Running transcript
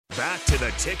back to the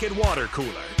Ticket Water Cooler,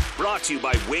 brought to you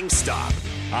by Wingstop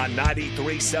on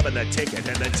 93.7 The Ticket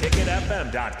and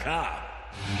theticketfm.com.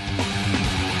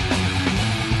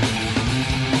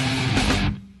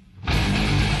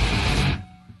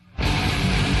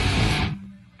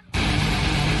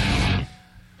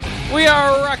 We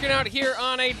are rocking out here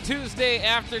on a Tuesday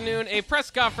afternoon, a press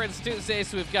conference Tuesday,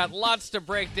 so we've got lots to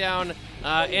break down.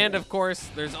 And, of course,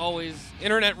 there's always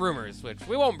internet rumors, which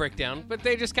we won't break down, but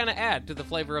they just kind of add to the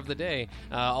flavor of the day,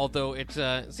 although it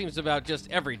seems about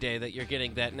just every day that you're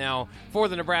getting that now for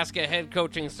the Nebraska head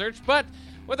coaching search. But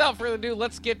without further ado,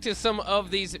 let's get to some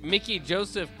of these Mickey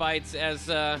Joseph bites as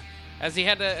he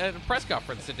had a press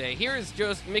conference today. Here is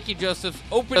Mickey Joseph's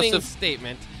opening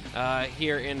statement.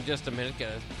 Here in just a minute.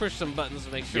 Gotta push some buttons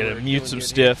to make sure. Gotta mute some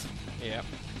stiff. Here.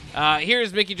 Yeah.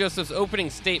 Here's Mickey Joseph's opening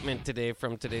statement today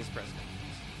from today's press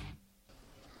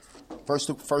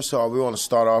conference. First of all, we want to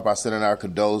start off by sending our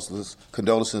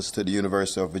condolences to the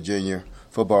University of Virginia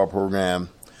football program,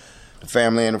 the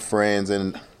family and the friends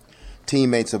and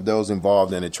teammates of those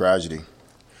involved in the tragedy,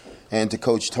 and to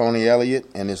Coach Tony Elliott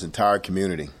and his entire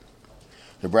community.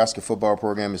 The Nebraska football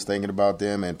program is thinking about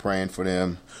them and praying for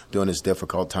them during this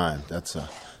difficult time. That's a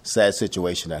sad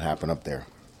situation that happened up there.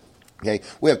 Okay,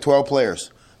 we have 12 players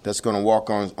that's going to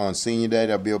walk on Senior Day.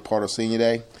 That'll be a part of Senior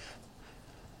Day.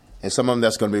 And some of them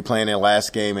that's going to be playing their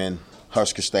last game in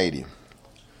Husker Stadium.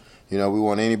 You know, we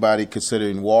want anybody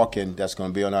considering walking that's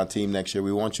going to be on our team next year.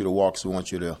 We want you to walk, so we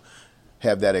want you to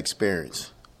have that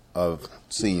experience of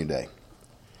Senior Day.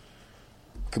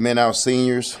 Commend our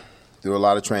seniors through a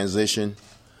lot of transition.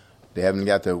 They haven't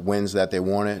got the wins that they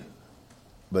wanted,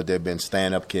 but they've been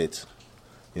stand-up kids,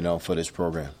 you know, for this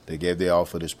program. They gave their all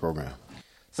for this program.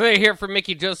 So they hear from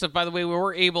Mickey Joseph. By the way, we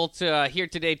were able to hear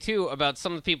today, too, about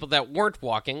some of the people that weren't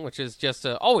walking, which is just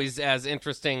always as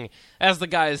interesting as the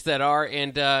guys that are.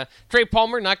 And Trey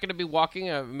Palmer, not going to be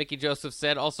walking, Mickey Joseph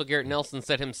said. Also, Garrett Nelson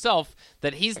said himself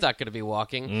that he's not going to be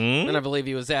walking. And I believe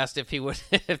he was asked if he would,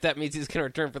 if that means he's going to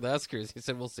return for the Huskers. He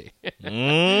said, we'll see.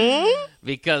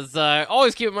 Because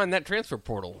always keep in mind that transfer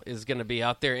portal is going to be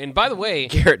out there. And by the way,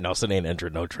 Garrett Nelson ain't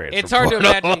entered no transfer It's hard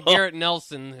portal. to imagine Garrett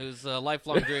Nelson, whose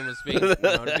lifelong dream was being,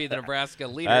 to be the Nebraska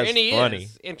leader. That's and he funny.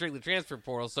 is entering the transfer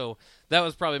portal, so that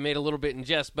was probably made a little bit in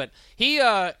jest. But he,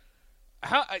 there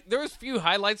was a few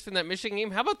highlights from that Michigan game.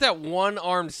 How about that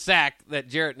one-armed sack that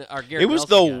Garrett It was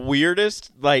Nelson the got?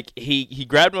 weirdest. Like, he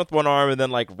grabbed him with one arm and then,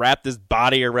 like, wrapped his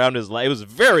body around his leg. It was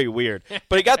very weird.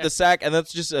 But he got the sack, and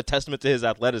that's just a testament to his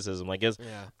athleticism. Like, I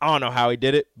don't know how he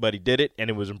did it, but he did it, and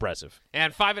it was impressive.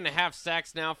 And 5.5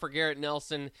 sacks now for Garrett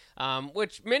Nelson,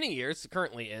 which many years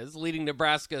currently is, leading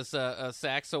Nebraska's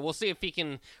sacks. So we'll see if he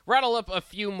can rattle up a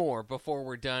few more before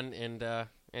we're done, and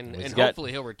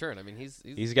hopefully he'll return. I mean,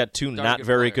 he's got two darn not good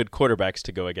very player. good quarterbacks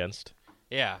to go against.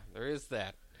 Yeah, there is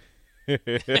that.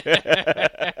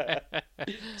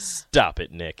 Stop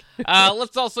it, Nick.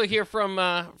 Let's also hear from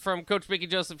Coach Mickey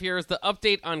Joseph. Here is the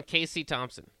update on Casey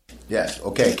Thompson. Yes,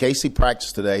 okay, Casey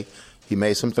practiced today. He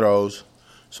made some throws,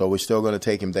 so we're still going to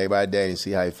take him day by day and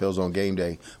see how he feels on game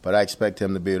day. But I expect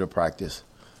him to be able to practice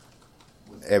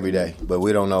every day. But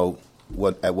we don't know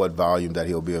at what volume that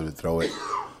he'll be able to throw it.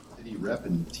 Did he rep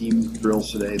in team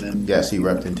drills today then? Yes, he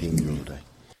repped in team drills today.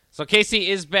 So Casey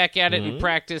is back at it in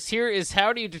practice. Here is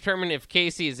how do you determine if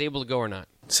Casey is able to go or not?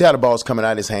 See how the ball's coming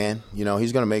out of his hand. You know,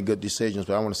 he's going to make good decisions,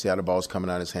 but I want to see how the ball's coming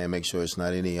out of his hand, make sure it's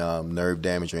not any nerve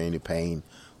damage or any pain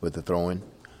with the throwing.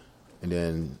 And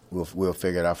then we'll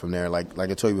figure it out from there. Like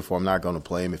I told you before, I'm not going to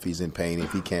play him if he's in pain.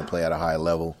 If he can't play at a high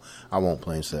level, I won't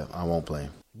play him, Seth. I won't play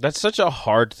him. That's such a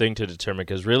hard thing to determine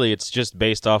because really it's just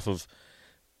based off of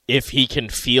if he can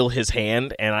feel his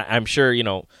hand. And I'm sure, you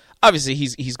know, obviously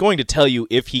he's going to tell you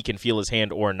if he can feel his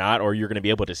hand or not, or you're going to be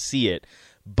able to see it.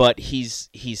 But he's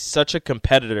such a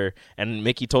competitor, and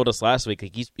Mickey told us last week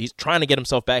like he's trying to get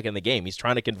himself back in the game. He's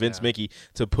trying to convince Mickey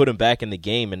to put him back in the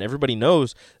game, and everybody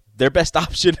knows their best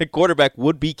option at quarterback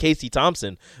would be Casey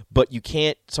Thompson. But you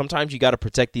can't. Sometimes you got to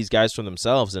protect these guys from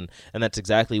themselves, and that's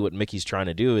exactly what Mickey's trying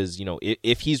to do. Is, you know,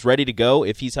 if he's ready to go,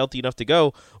 if he's healthy enough to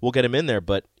go, we'll get him in there.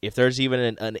 But if there's even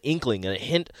an inkling, a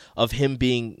hint of him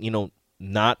being, you know,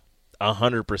 not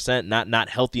 100%, not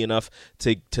healthy enough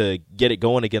to get it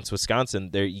going against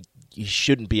Wisconsin, there you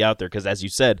shouldn't be out there because, as you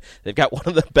said, they've got one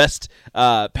of the best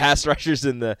pass rushers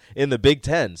in the Big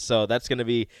Ten. So that's going to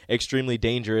be extremely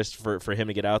dangerous for him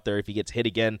to get out there. If he gets hit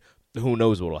again, who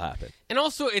knows what will happen. And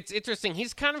also, it's interesting.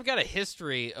 He's kind of got a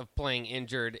history of playing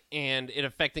injured and it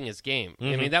affecting his game.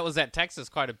 I mean, that was at Texas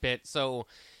quite a bit. So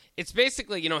it's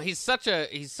basically, you know, he's such a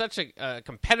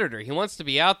competitor. He wants to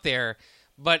be out there.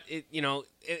 But,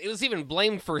 it was even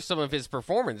blamed for some of his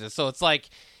performances. So it's like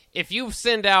if you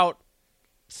send out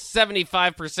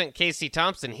 75% Casey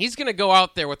Thompson. He's going to go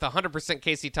out there with 100%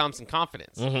 Casey Thompson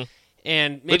confidence.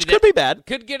 And maybe Which could be bad.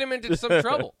 Could get him into some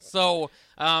trouble. So,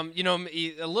 a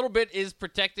little bit is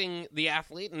protecting the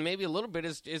athlete, and maybe a little bit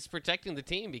is protecting the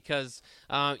team because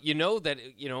that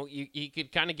he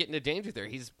could kind of get into danger there.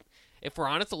 He's, if we're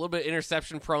honest, a little bit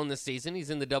interception prone this season. He's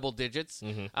in the double digits.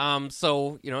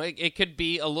 So it could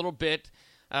be a little bit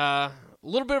of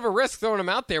a risk throwing him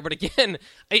out there. But again,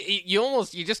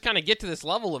 you just kind of get to this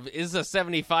level of, is a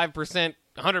 75%,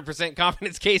 100%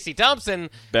 confidence Casey Thompson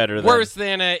worse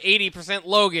than a 80%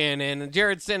 Logan and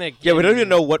Jared Sinek? Yeah, we don't even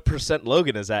know what percent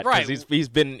Logan is at. Right. He's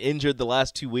been injured the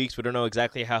last 2 weeks. We don't know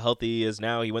exactly how healthy he is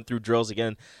now. He went through drills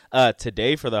again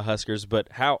today for the Huskers. But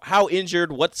how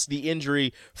injured, what's the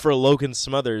injury for Logan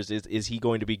Smothers? Is he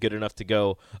going to be good enough to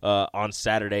go on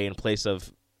Saturday in place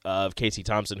of Casey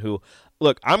Thompson, who,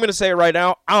 look, I'm going to say it right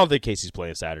now, I don't think Casey's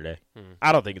playing Saturday.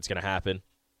 I don't think it's going to happen.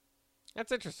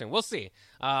 That's interesting. We'll see.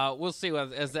 We'll see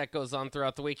as that goes on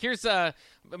throughout the week. Here's, by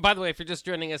the way, if you're just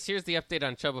joining us, here's the update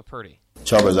on Chubba Purdy.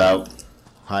 Chubba's out,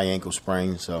 high ankle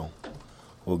sprain, so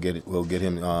we'll get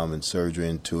him in surgery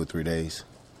in 2 or 3 days.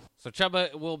 So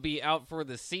Chubba will be out for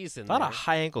the season. A lot of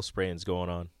high ankle sprains going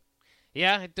on.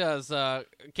 Yeah, it does.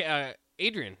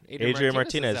 Adrian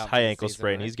Martinez, high ankle season,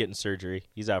 sprain. right? He's getting surgery.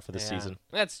 He's out for the season.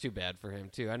 That's too bad for him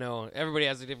too. I know everybody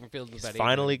has a different feeling about He's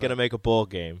finally going to make a bowl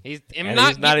game. He's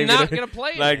not going to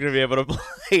play. Not going to be able to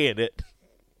play in it.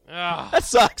 Oh, that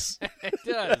sucks. It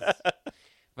does.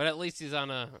 But at least he's on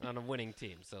a winning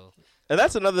team. So, and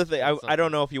that's another thing. I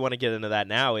don't know if you want to get into that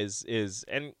now. Is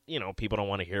and people don't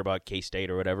want to hear about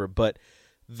K-State or whatever. But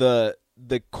the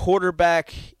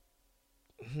quarterback,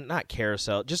 not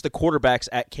carousel, just the quarterbacks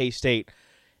at K-State.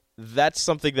 That's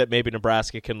something that maybe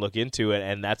Nebraska can look into,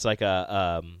 and that's like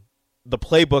the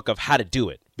playbook of how to do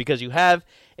it. Because you have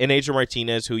an Adrian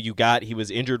Martinez who he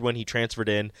was injured when he transferred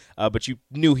in, but you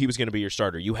knew he was going to be your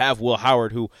starter. You have Will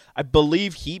Howard, who I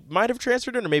believe he might have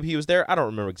transferred in, or maybe he was there. I don't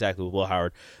remember exactly with Will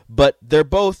Howard, but they're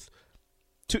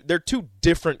two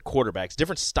different quarterbacks,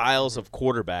 different styles of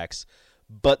quarterbacks.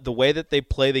 But the way that they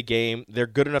play the game, they're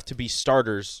good enough to be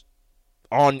starters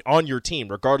on your team,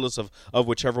 regardless of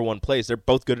whichever one plays. They're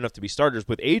both good enough to be starters.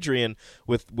 With Adrian,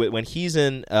 when he's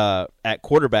in at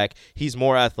quarterback, he's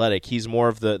more athletic. He's more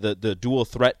of the dual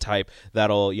threat type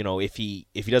that'll, if he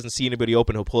doesn't see anybody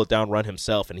open, he'll pull it down, run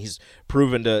himself, and he's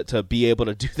proven to be able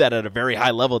to do that at a very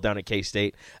high level down at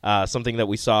K-State, something that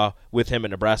we saw with him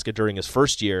in Nebraska during his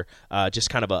first year, just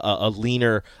kind of a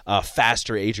leaner,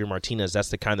 faster Adrian Martinez. That's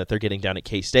the kind that they're getting down at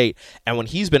K-State. And when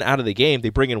he's been out of the game, they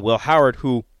bring in Will Howard,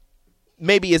 who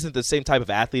maybe isn't the same type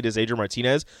of athlete as Adrian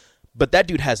Martinez, but that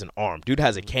dude has an arm. Dude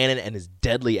has a cannon and is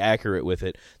deadly accurate with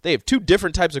it. They have two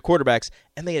different types of quarterbacks,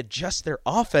 and they adjust their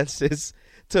offenses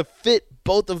to fit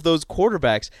both of those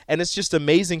quarterbacks. And it's just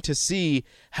amazing to see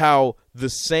how the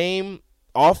same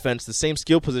offense, the same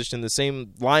skill position, the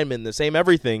same lineman, the same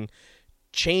everything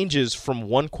changes from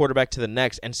one quarterback to the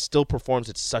next and still performs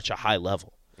at such a high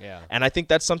level. Yeah. And I think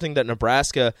that's something that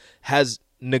Nebraska has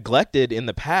neglected in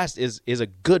the past is a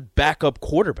good backup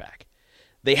quarterback.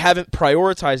 They haven't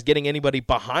prioritized getting anybody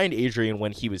behind Adrian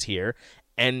when he was here,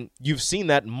 and you've seen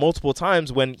that multiple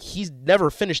times when he's never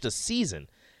finished a season.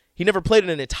 He never played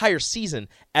an entire season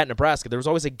at Nebraska. There was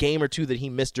always a game or two that he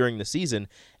missed during the season,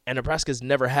 and Nebraska's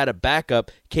never had a backup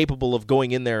capable of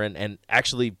going in there and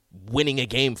actually winning a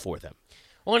game for them.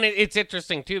 Well, and it's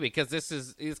interesting, too, because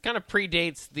it kind of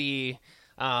predates the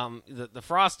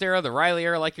Frost era, the Riley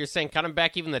era, like you're saying, kind of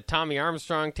back even the Tommy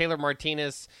Armstrong, Taylor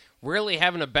Martinez, really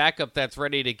having a backup that's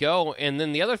ready to go. And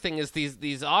then the other thing is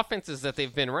these offenses that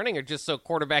they've been running are just so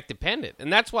quarterback dependent.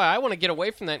 And that's why I want to get away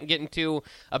from that and get into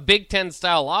a Big Ten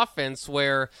style offense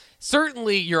where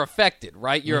certainly you're affected,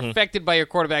 right? You're affected by your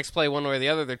quarterback's play one way or the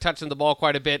other. They're touching the ball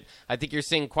quite a bit. I think you're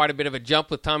seeing quite a bit of a jump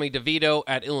with Tommy DeVito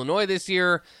at Illinois this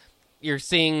year. You're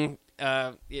seeing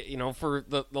for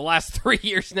the last 3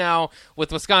 years now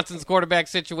with Wisconsin's quarterback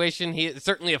situation, it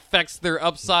certainly affects their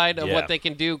upside of what they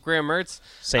can do. Graham Mertz.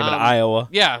 Same in Iowa.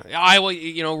 Yeah,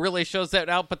 Iowa, really shows that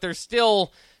out, but they're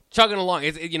still chugging along.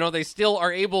 They still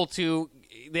are able to.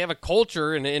 They have a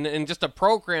culture and just a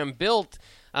program built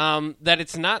that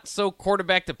it's not so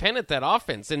quarterback dependent, that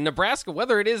offense. In Nebraska,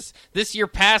 whether it is this year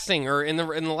passing or in the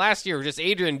last year, just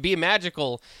Adrian be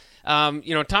magical.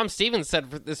 Tom Stevens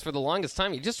said this for the longest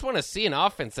time. You just want to see an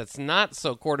offense that's not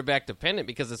so quarterback dependent,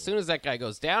 because as soon as that guy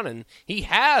goes down, and he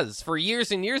has for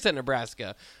years and years at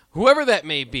Nebraska, whoever that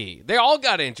may be, they all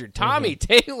got injured. Tommy,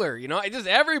 Taylor, just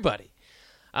everybody.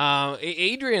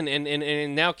 Adrian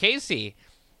and now Casey,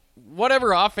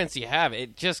 whatever offense you have,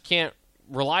 it just can't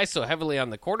rely so heavily on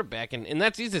the quarterback, and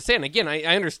that's easy to say. And again, I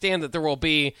understand that there will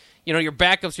be, your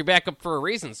backup's your backup for a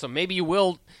reason. So maybe you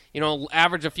will,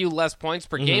 average a few less points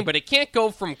per game, but it can't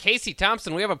go from Casey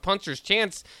Thompson, we have a puncher's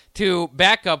chance, to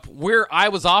backup where I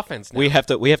was offense now. We have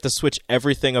to switch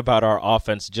everything about our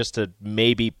offense just to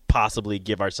maybe possibly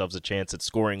give ourselves a chance at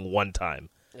scoring one time.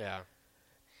 Yeah.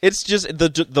 It's just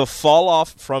the fall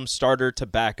off from starter to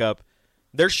backup.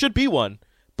 There should be one,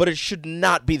 but it should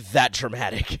not be that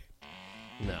dramatic.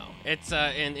 No, it's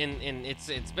and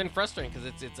it's been frustrating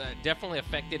because it's definitely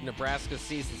affected Nebraska's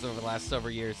seasons over the last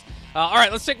several years. All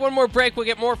right, let's take one more break. We'll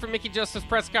get more from Mickey Joseph's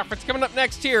press conference coming up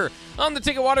next here on the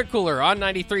Ticket Water Cooler on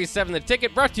 93.7 The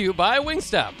Ticket, brought to you by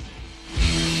Wingstop.